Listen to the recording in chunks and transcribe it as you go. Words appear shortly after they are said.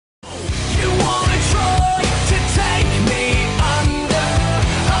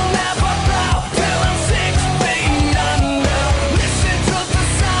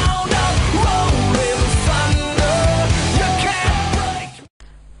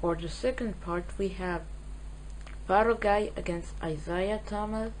For the second part, we have Battle Guy against Isaiah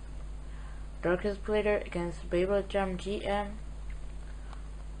Thomas, Darkest Player against Beyblade Jam GM,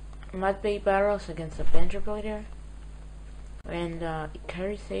 Mad Bay Battles against Adventure Player, and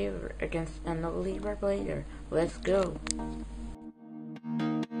Ikari Saber against NL-Libra Player. Let's go!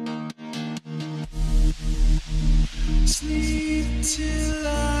 Sleep till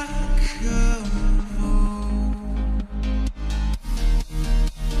I come home.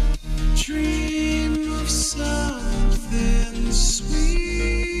 Dream of something sweet.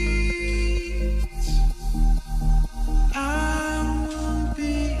 I won't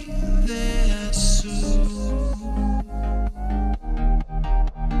be there soon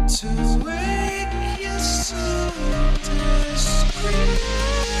to wake you so discreet.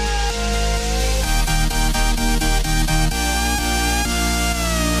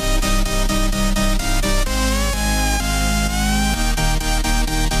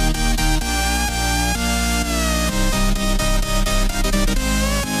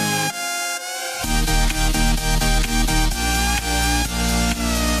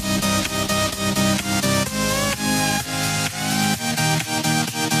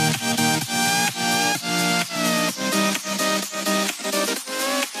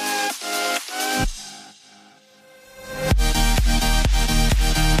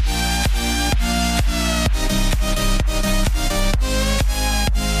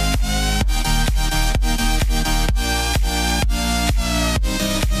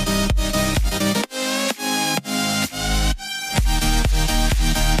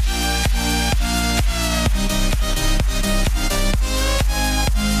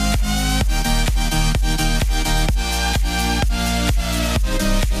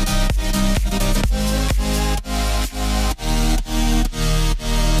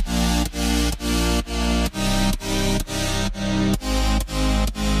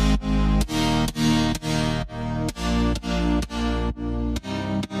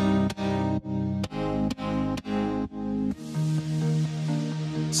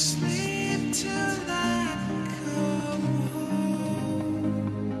 Sleep till I come home.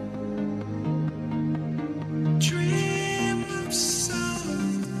 Dream of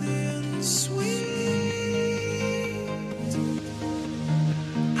something sweet.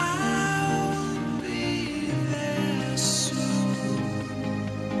 I'll be there soon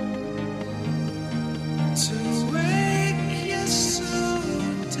to wake you so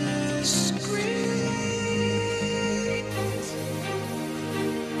discreet.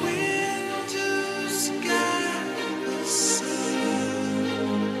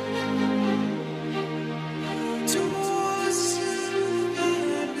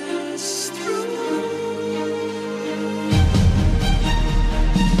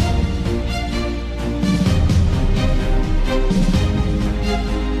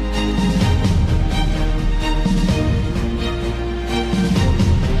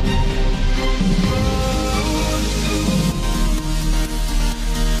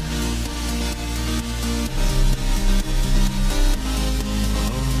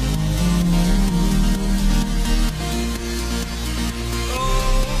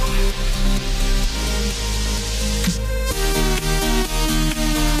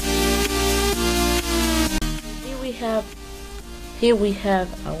 Here we have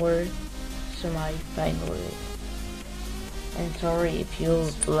our semi-finalists. And sorry if you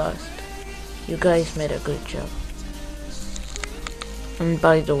lost. You guys made a good job. And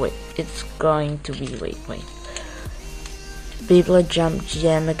by the way, it's going to be wait. Beyblade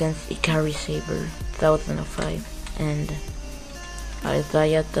Jam against Ikari Saber 1005 and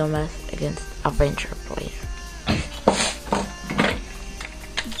Isaiah Thomas against Adventure Player.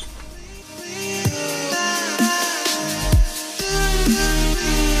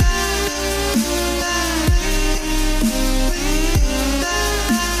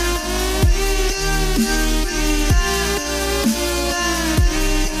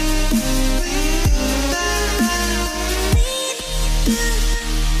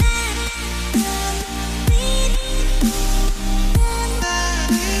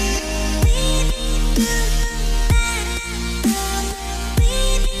 Yeah.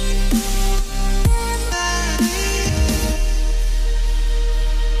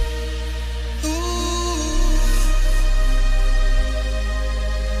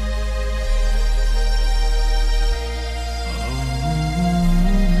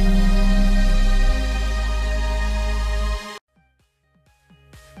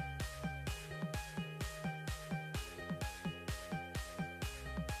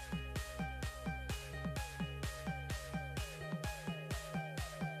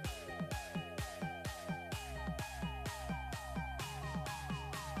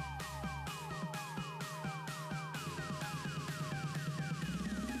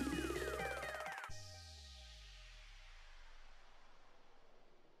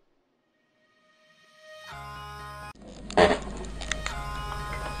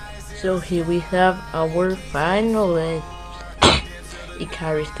 So here we have our finalists.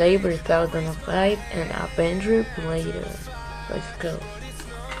 Ikari Saber 1005 and Avenger Blader. Let's go.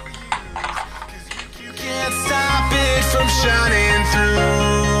 You can't stop it from shining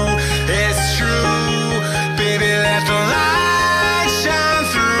through. It's true, baby, let the light shine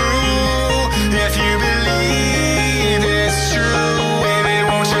through. If you believe it's true, baby,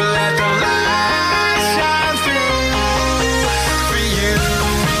 won't you let the light shine through for you.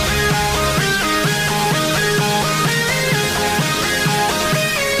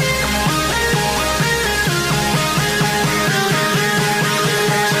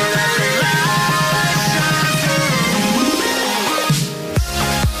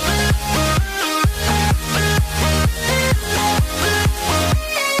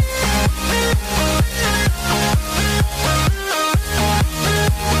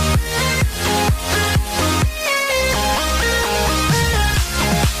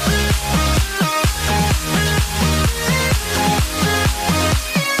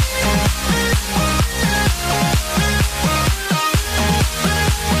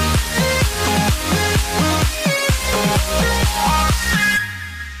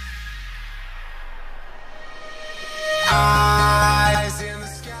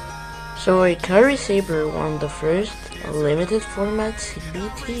 So Ikari Saber won the first limited format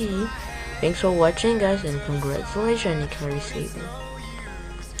CBT. Thanks for watching guys and congratulations Ikari Saber.